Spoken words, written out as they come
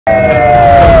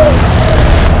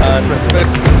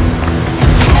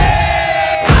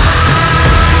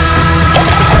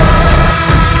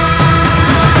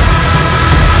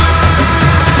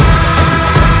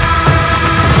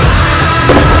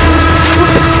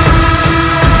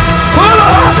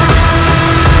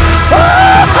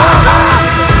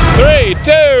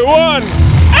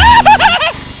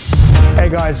Hey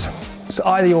guys, so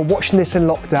either you're watching this in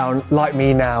lockdown like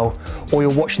me now, or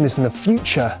you're watching this in the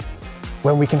future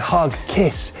when we can hug,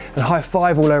 kiss and high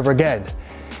five all over again.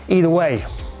 Either way,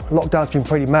 lockdown's been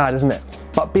pretty mad, isn't it?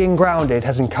 But being grounded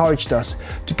has encouraged us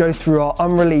to go through our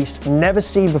unreleased, never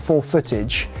seen before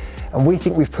footage, and we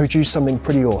think we've produced something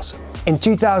pretty awesome. In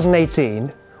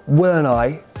 2018, Will and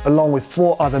I, along with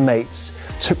 4 other mates,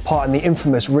 took part in the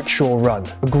infamous Rickshaw Run,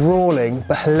 a gruelling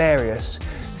but hilarious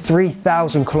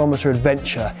 3,000-kilometre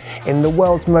adventure in the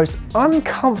world's most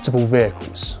uncomfortable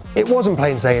vehicles. It wasn't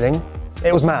plain sailing,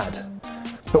 it was mad.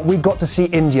 But we got to see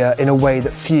India in a way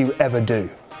that few ever do.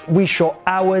 We shot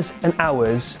hours and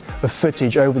hours of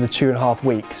footage over the 2.5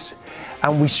 weeks,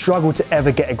 and we struggled to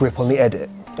ever get a grip on the edit,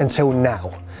 until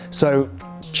now. So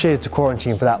cheers to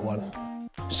quarantine for that one.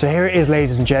 So here it is,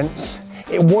 ladies and gents.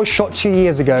 It was shot 2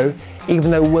 years ago, even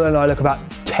though Will and I look about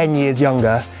 10 years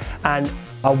younger, and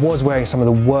I was wearing some of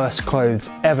the worst clothes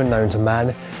ever known to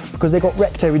man because they got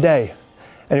wrecked every day.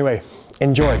 Anyway,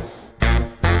 enjoy.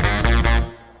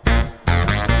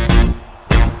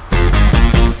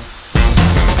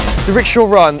 The Rickshaw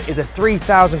Run is a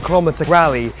 3,000-kilometre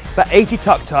rally that 80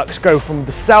 tuk-tuks go from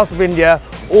the south of India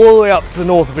all the way up to the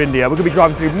north of India. We're going to be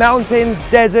driving through mountains,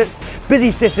 deserts,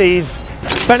 busy cities.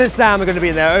 Ben and Sam are going to be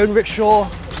in their own rickshaw.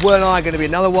 Will and I are going to be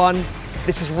another one.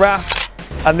 This is Raf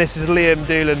and this is Liam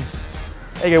Doolan.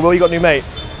 There you go, Will, you got a new mate.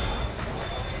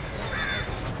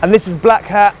 And this is Black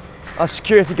Hat, our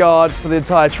security guard for the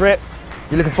entire trip.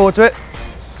 You looking forward to it?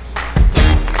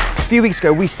 A few weeks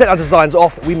ago, we sent our designs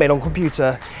off that we made on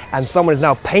computer, and someone is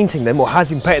now painting them, or has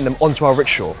been painting them, onto our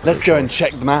rickshaw. Let's go and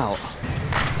check them out.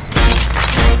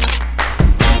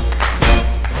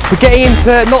 We're getting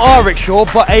into, not our rickshaw,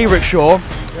 but a rickshaw,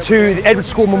 to the Edward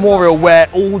School Memorial where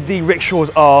all the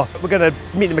rickshaws are. We're going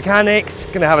to meet the mechanics,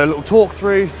 going to have a little talk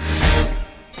through.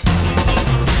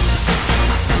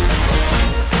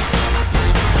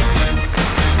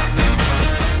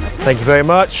 Thank you very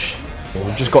much.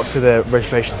 We've just got to the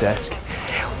registration desk.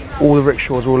 All the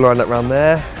rickshaws are all lined up around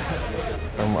there.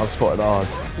 And I've spotted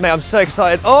ours. Mate, I'm so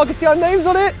excited. Oh, I can see our names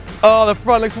on it. Oh, the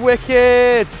front looks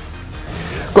wicked.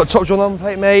 Got TOPJAW number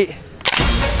plate, mate.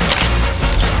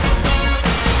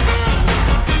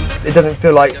 It doesn't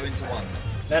feel like... Go into one.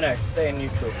 No, stay in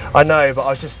neutral. I know, but I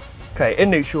was just... Okay, in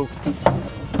neutral.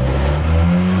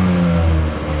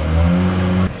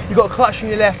 You've got a clutch in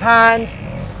your left hand.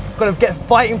 Got to get a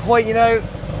biting point, you know.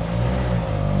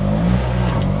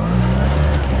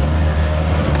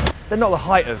 They're not the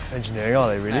height of engineering, are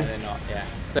they, really? No, they're not, yeah.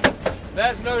 So,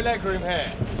 there's no leg room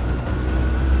here.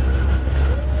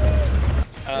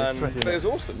 But it was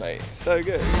awesome, mate. So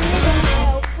good.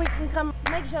 We can come,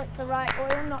 make sure it's the right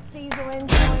oil, not diesel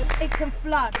engine oil. It can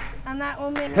flood, and that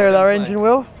will mean... Clear with our engine,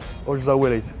 Will? Or just our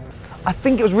willies? I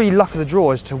think it was really luck of the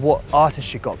draw as to what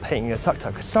artists you got painting a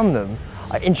tuk-tuk, because some of them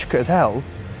are intricate as hell,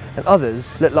 and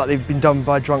others look like they've been done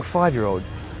by a drunk 5-year-old.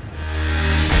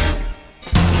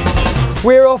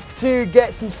 We're off to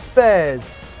get some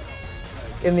spares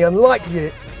in the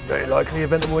unlikely, very likely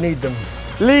event that we'll need them.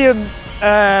 Liam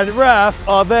and Raf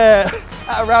are there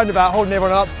at a roundabout holding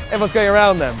everyone up. Everyone's going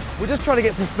around them. We're just trying to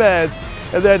get some spares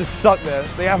and they're just stuck there.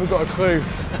 They haven't got a clue.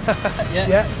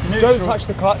 Yeah. Don't touch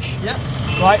the clutch. Yeah.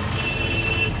 Right.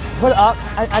 Put it up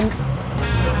and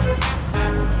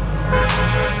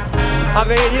I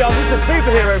mean, you know, I'm just a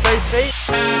superhero basically.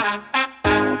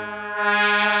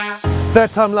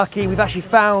 Third time lucky, we've actually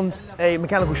found a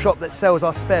mechanical shop that sells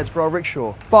our spares for our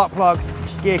rickshaw. Spark plugs,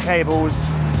 gear cables,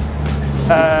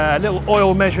 little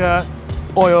oil measure,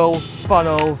 oil,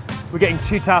 funnel. We're getting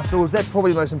 2 tassels, they're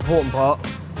probably the most important part.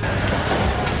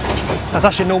 That's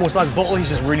actually a normal size bottle, he's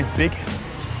just really big.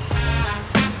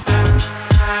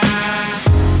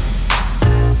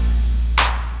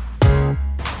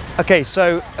 Okay,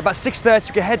 so about 6:30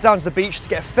 we can head down to the beach to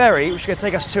get a ferry, which is going to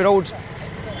take us to an old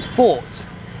fort.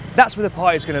 That's where the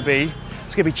party's going to be.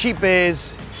 It's going to be cheap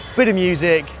beers, bit of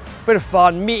music, bit of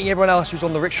fun, meeting everyone else who's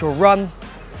on the Rickshaw Run.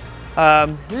 A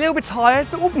little bit tired,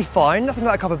 but we'll be fine. Nothing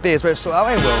like a couple of beers where it's sort of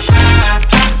out, Will.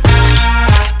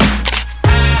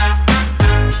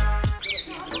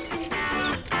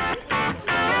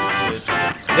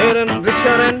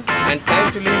 Rickshaw Run and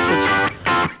time to leave Kochi.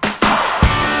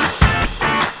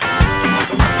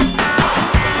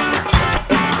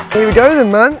 Here we go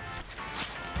then, man.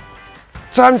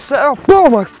 Time to set up. Oh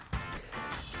my,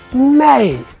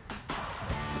 mate.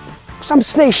 Some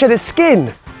snake shed his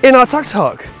skin in our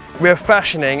tuk-tuk. We're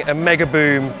fashioning a Mega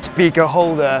Boom speaker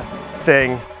holder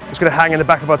thing. It's gonna hang in the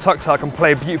back of our tuk-tuk and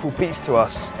play beautiful beats to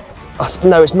us.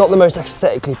 No, it's not the most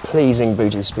aesthetically pleasing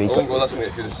Bluetooth speaker. Oh, well, that's gonna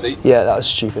get through the seat. Yeah, that was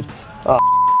stupid. Oh,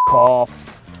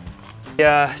 off.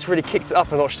 Yeah, it's really kicked it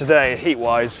up a notch today,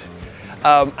 heat-wise.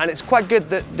 And it's quite good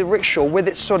that the Rickshaw, with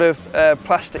its sort of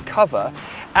plastic cover,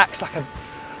 acts like a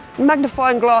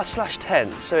magnifying glass /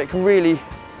 tent, so it can really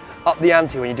up the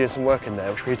ante when you do some work in there,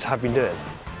 which we have been doing.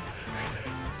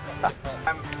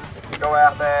 Go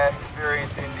out there,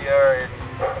 experience India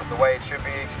in the way it should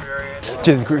be experienced.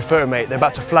 Do the group photo, mate. They're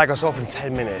about to flag us off in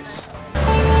 10 minutes.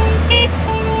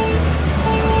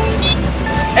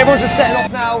 Everyone's just setting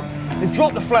off now. They've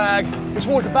dropped the flag. We're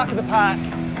towards the back of the pack.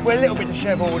 We're a little bit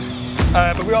dishevelled,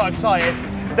 but we are excited.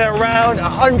 They're around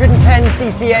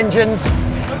 110cc engines,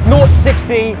 0 to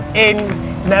 60 in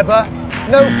never,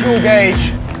 no fuel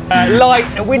gauge,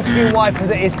 light, a windscreen wiper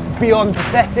that is beyond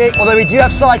pathetic, although we do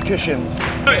have side cushions.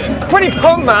 Pretty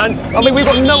pumped, man. I mean, we've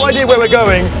got no idea where we're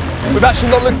going. We've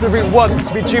actually not looked at the route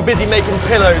once. We're too busy making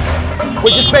pillows.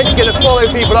 We're just basically going to follow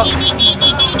people up,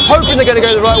 hoping they're going to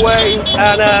go the right way,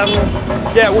 and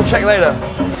yeah, we'll check later.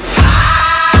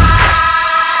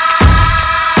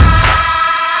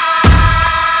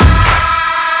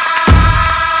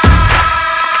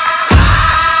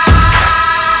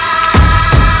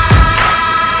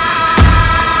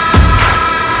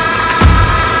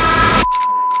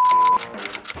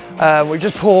 We've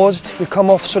just paused, we've come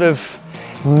off sort of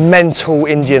mental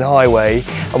Indian highway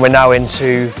and we're now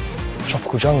into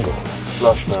tropical jungle.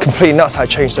 Lush, it's completely nuts how it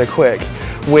changed so quick.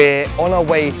 We're on our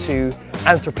way to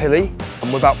Anthropilly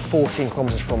and we're about 14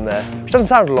 kilometres from there, which doesn't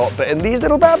sound a lot, but in these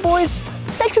little bad boys,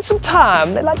 it takes some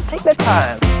time. They like to take their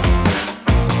time.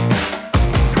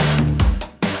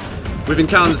 We've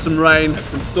encountered some rain,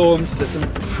 some storms, there's some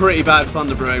pretty bad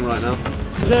thunder brewing right now.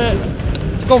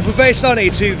 It's gone from very sunny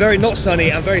to very not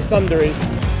sunny and very thundery.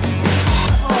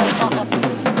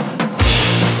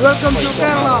 Welcome to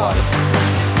Kerala!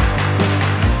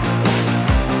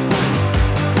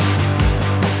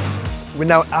 We're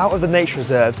now out of the nature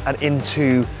reserves and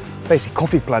into basically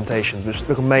coffee plantations, which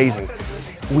look amazing.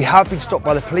 We have been stopped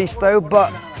by the police though,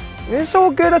 but it's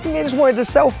all good. I think they just wanted a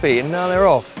selfie and now they're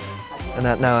off. And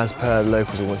that now, as per the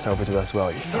locals, all want selfies with us as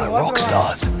well. You feel like rock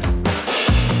stars.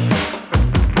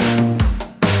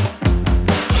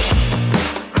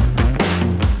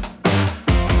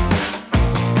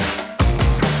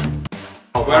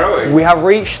 Where are we? We have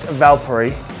reached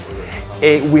Valpuri.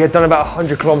 We had done about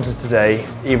 100 kilometres today,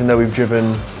 even though we've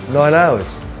driven 9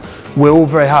 hours. We're all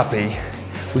very happy.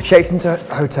 We checked into a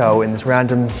hotel in this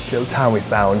random little town we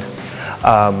found,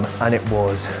 and it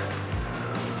was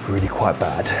really quite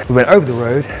bad. We went over the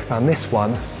road, found this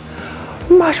one.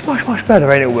 Much better,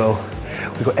 ain't it, Will?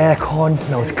 We've got aircon,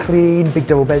 smells clean, big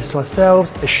double beds to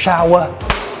ourselves, a shower.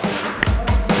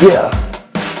 Yeah.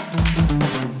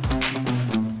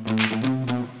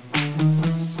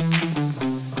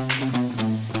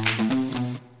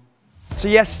 So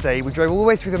yesterday, we drove all the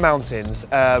way through the mountains.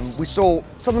 We saw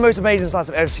some of the most amazing sights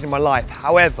I've ever seen in my life.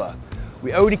 However,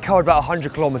 we only covered about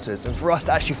 100 kilometres, and for us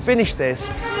to actually finish this,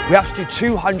 we have to do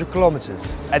 200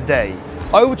 kilometres a day.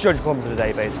 Over 200 kilometres a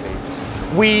day, basically.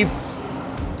 We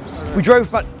drove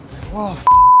about,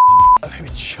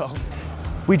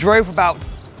 we drove about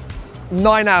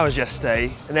 9 hours yesterday,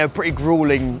 and they were pretty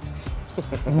gruelling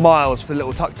miles for the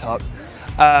little tuk-tuk.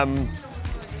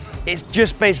 It's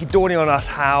just basically dawning on us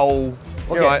how,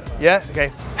 you're right, yeah,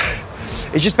 okay.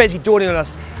 It's just basically dawning on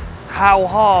us how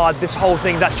hard this whole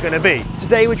thing's actually going to be.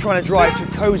 Today we're trying to drive to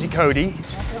Cozy Cody.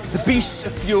 The beasts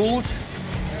are fueled,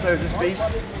 so is this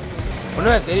beast.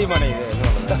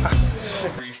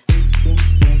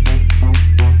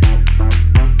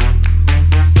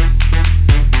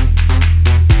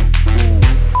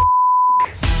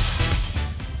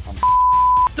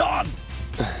 Done!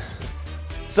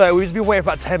 So we've just been waiting for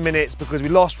about 10 minutes because we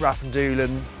lost Raf and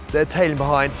Doolan. They're tailing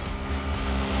behind.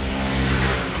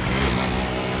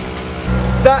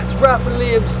 That's Raf and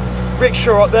Liam's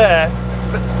rickshaw up there,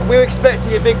 but we're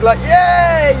expecting a big like,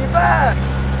 yay, you're back!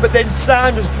 But then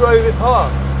Sam just drove it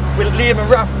past with Liam and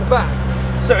Raf in the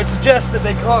back. So it suggests that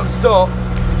they can't stop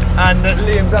and that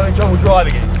Liam's having trouble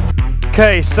driving it.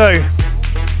 Okay, so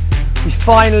we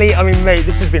finally, I mean mate,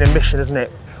 this has been a mission, isn't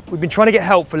it? We've been trying to get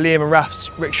help for Liam and Raf's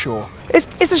rickshaw.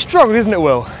 It's a struggle, isn't it,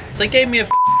 Will? So they gave me a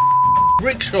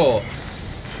rickshaw.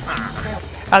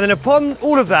 And then upon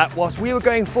all of that, whilst we were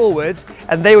going forward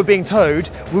and they were being towed,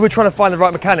 we were trying to find the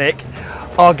right mechanic,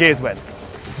 our gears went.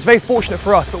 It's very fortunate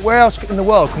for us, but where else in the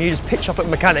world can you just pitch up at a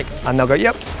mechanic and they'll go,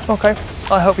 yep, okay,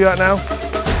 I'll help you out now.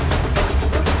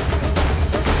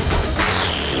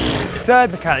 Third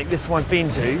mechanic this one's been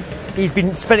to, he's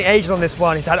been spending ages on this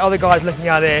one, he's had other guys looking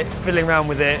at it, fiddling around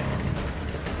with it.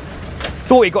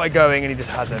 Thought he got it going and he just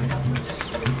hasn't.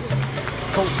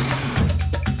 Cool.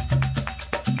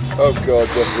 Oh God,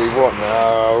 Jeffrey, what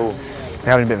now?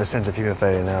 We're having a bit of a sense of human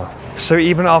failure now. So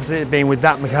even after it being with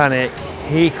that mechanic,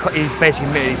 he basically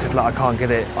admitted, he said, like, I can't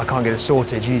get it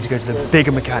sorted. You need to go to the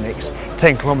bigger mechanics,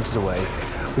 10 kilometres away.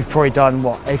 We've probably done,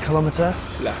 what, 8 kilometre?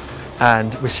 Less.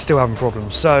 And we're still having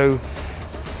problems. So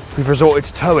we've resorted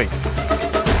to towing.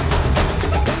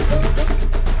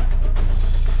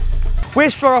 We're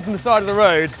strung up on the side of the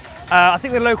road. I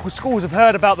think the local schools have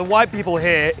heard about the white people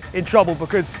here in trouble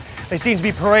because they seem to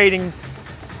be parading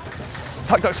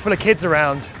tuk-tuks full of kids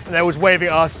around and they're always waving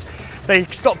at us. They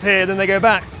stop here, then they go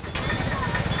back.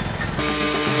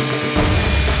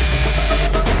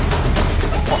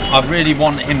 I really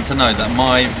want him to know that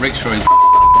my rickshaw is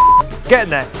Getting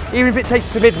there. Even if it takes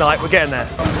us to midnight, we're getting there.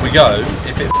 We go,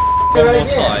 if it one more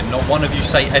time, not one of you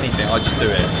say anything, I just do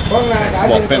it.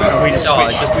 What, bin it? We just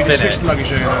switch the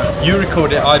luggage over. You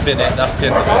record it, I bin it, that's the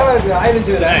end of it. I didn't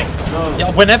do that.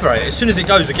 Yeah, whenever, as soon as it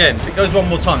goes again. If it goes one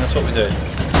more time, that's what we do.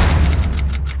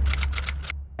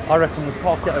 I reckon we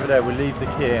park it over there, we leave the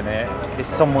key in it, it's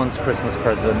someone's Christmas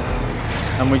present,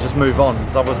 and we just move on,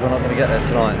 because otherwise we're not going to get there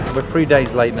tonight. We're 3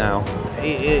 days late now.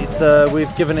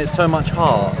 We've given it so much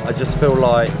heart, I just feel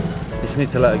like we just need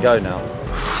to let her go now.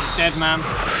 She's dead, man.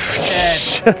 She's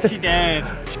dead. She dead.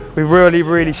 We really,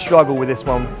 really struggled with this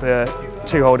one for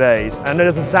 2 whole days. And it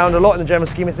doesn't sound a lot in the general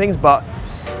scheme of things, but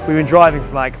we've been driving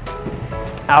for like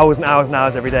hours and hours and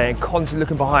hours every day and constantly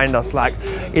looking behind us like,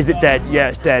 is it dead? Yeah,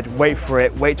 it's dead. Wait for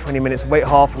it, wait 20 minutes, wait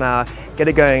half an hour, get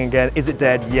it going again. Is it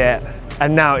dead? Yeah.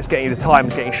 And now it's getting, the time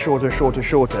is getting shorter, shorter,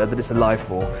 shorter that it's alive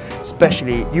for.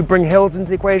 Especially, you bring hills into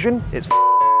the equation, it's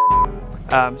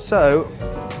so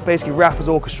basically Raf has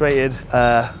orchestrated,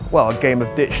 well, a game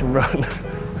of ditch and run.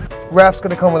 Raf's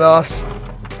gonna come with us,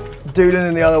 Doolin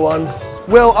in the other one.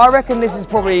 Will, I reckon this is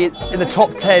probably in the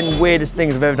top 10 weirdest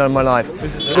things I've ever done in my life.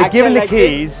 We're giving the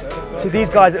keys to these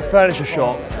guys at a furniture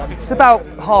shop. It's about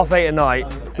 8:30 at night.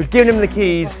 We've given them the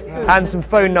keys and some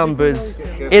phone numbers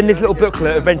in this little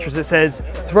booklet, Adventures, that says,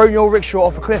 thrown your rickshaw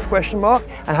off a cliff, ?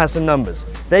 And has some numbers.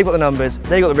 They've got the numbers,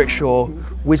 they got the rickshaw,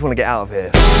 we just want to get out of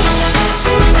here.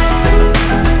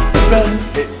 Ben,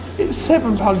 it's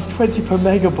 £7.20 per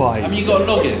megabyte. Have you got a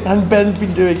login? And Ben's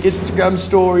been doing Instagram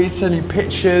stories, sending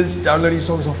pictures, downloading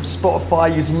songs off of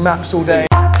Spotify, using maps all day.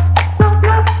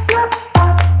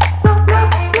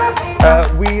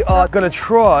 We are going to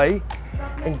try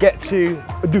and get to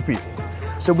Udupi.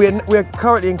 So we're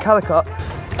currently in Calicut.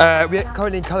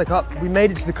 We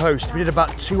made it to the coast. We did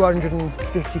about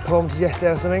 250 kilometers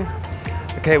yesterday or something.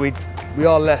 Okay, we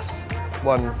are less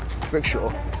one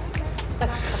rickshaw.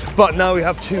 But now we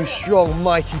have 2 strong,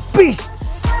 mighty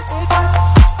beasts.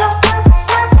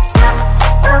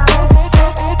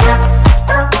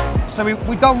 So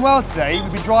we've done well today.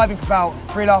 We've been driving for about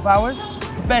 3.5 hours.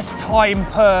 The best time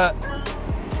per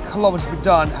kilometre we've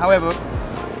done. However,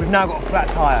 we've now got a flat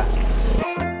tyre.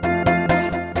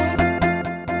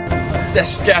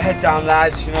 Let's just get our head down,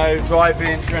 lads, you know,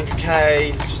 driving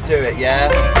 300k, let's just do it, yeah?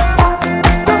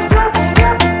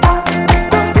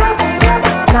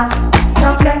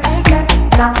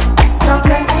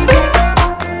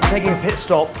 Taking a pit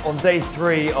stop on day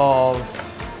 3 of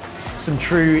some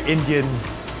true Indian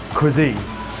cuisine.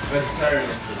 Vegetarian.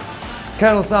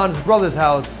 Colonel Sanders' brother's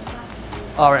house,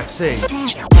 RFC.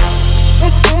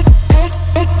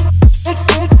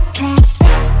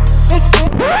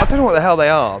 I don't know what the hell they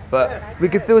are, but we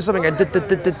could feel something going in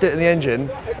the engine.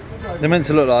 They're meant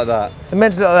to look like that. They're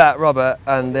meant to look like that, Robert,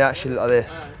 and they actually look like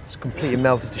this. It's completely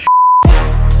melted to shit.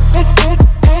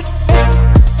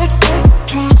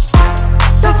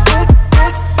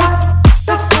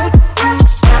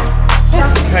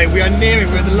 Okay, we're in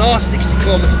the last 60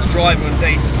 kilometres to drive on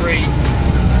day 3.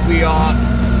 We are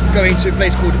going to a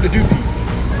place called Udupi.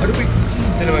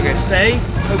 Don't know where we're going to stay.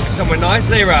 Hopefully somewhere nice.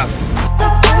 Say Raf.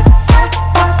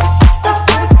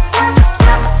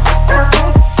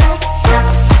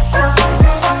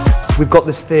 We've got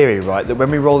this theory, right, that when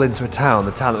we roll into a town,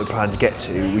 the town that we're planning to get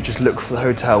to, we just look for the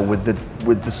hotel with the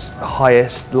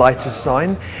highest, lightest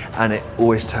sign, and it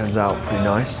always turns out pretty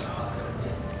nice.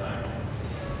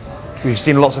 We've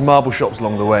seen lots of marble shops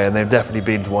along the way, and they've definitely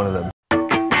been to one of them.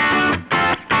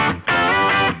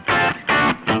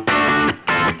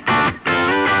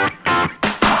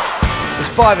 It's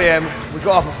 5 AM, we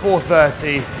got up at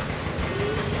 4:30.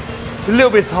 A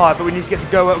little bit tired, but we need to get to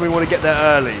go and we want to get there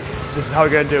early. So this is how we're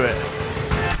going to do it.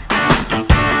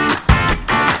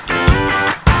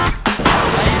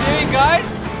 How you doing, guys?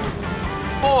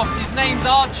 Horse, his name's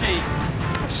Archie.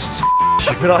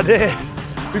 Stupid idea.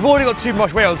 We've already got too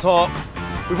much weight on top.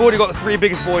 We've already got the 3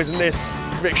 biggest boys in this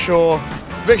rickshaw.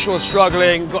 Rickshaw's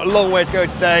struggling. We've got a long way to go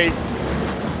today.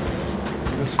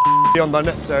 It's beyond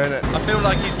unnecessary, isn't it? I feel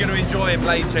like he's going to enjoy him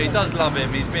later. He does love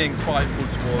him. He's being spiteful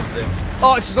towards him.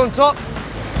 Archie's on top.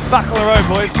 Back on the road,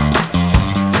 boys.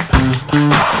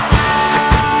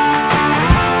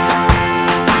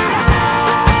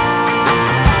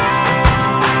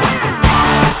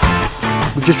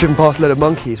 We've just driven past a load of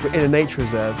monkeys. We're in a nature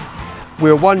reserve. We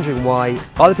were wondering why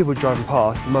other people were driving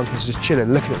past, the monkeys were just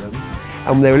chilling, looking at them.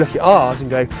 And they were looking at ours and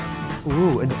going,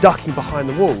 ooh, and ducking behind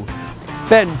the wall.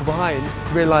 Ben, from behind,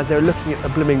 realised they were looking at a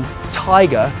blooming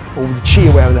tiger, or the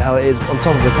cheetah, whatever the hell it is, on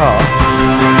top of the car.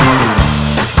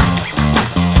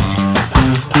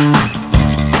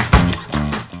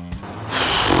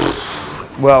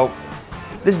 Well,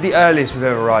 this is the earliest we've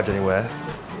ever arrived anywhere.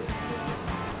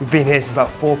 We've been here since about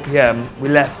 4 p.m. We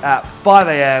left at 5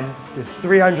 a.m, did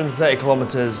 330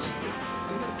 kilometres,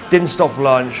 didn't stop for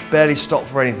lunch, barely stopped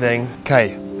for anything.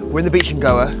 Okay, we're in the Beach and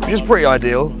Goer, which is pretty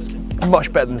ideal. It's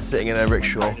much better than sitting in a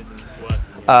rickshaw.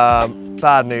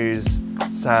 Bad news,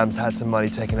 Sam's had some money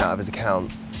taken out of his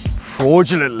account,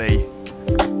 fraudulently.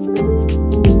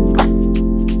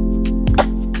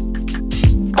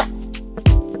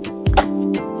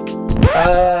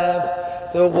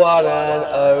 The one and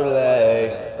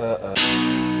only.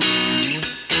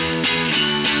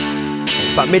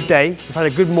 It's about midday, we've had a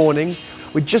good morning.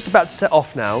 We're just about to set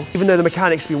off now. Even though the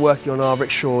mechanics have been working on our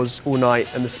rickshaws all night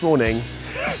and this morning,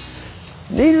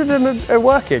 neither of them are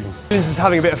working. This is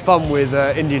having a bit of fun with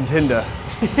Indian Tinder.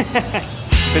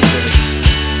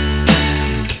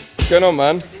 What's going on,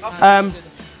 man?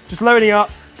 Just loading up,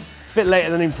 a bit later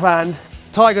than planned.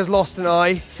 Tiger's lost an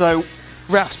eye, so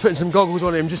Rap's putting some goggles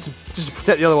on him just to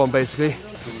protect the other one, basically.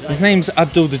 His name's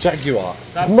Abdul the Jaguar.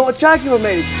 It's not a jaguar,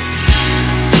 mate.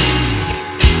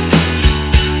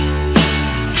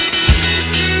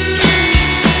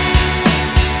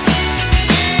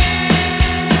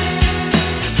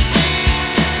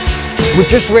 We've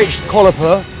just reached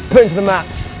Kolhapur, put into the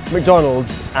maps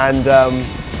McDonald's, and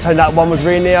turned out one was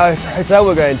really near our hotel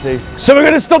we're going to. So we're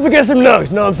going to stop and get some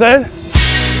nugs, know what I'm saying?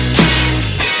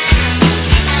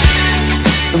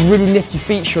 A really nifty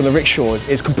feature on the rickshaws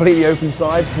is completely open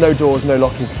sides, no doors, no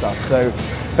locking stuff. So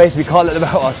basically we can't let them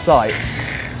out our sight.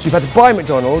 So we've had to buy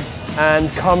McDonald's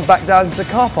and come back down to the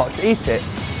car park to eat it.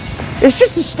 It's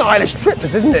just a stylish trip,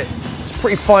 this, isn't it? It's a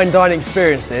pretty fine dining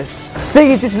experience, this.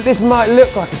 Thing is, this might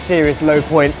look like a serious low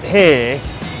point here,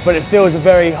 but it feels a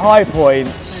very high point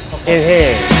in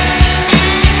here.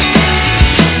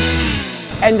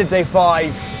 End of day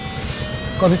 5.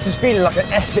 God, this is feeling like an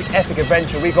epic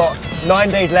adventure. We got 9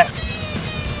 days left.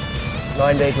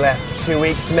 9 days left, 2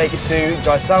 weeks to make it to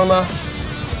Jaisalmer,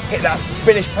 hit that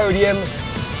finish podium.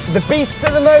 The beasts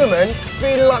at the moment,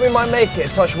 feeling like we might make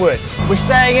it, touch wood. We're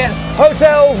staying at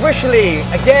Hotel Rickshaw.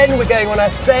 Again, we're going on our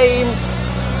same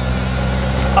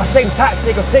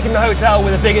tactic of picking the hotel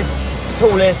with the biggest,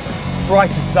 tallest,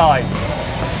 brightest sign.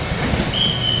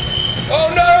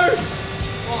 Oh no!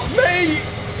 Me!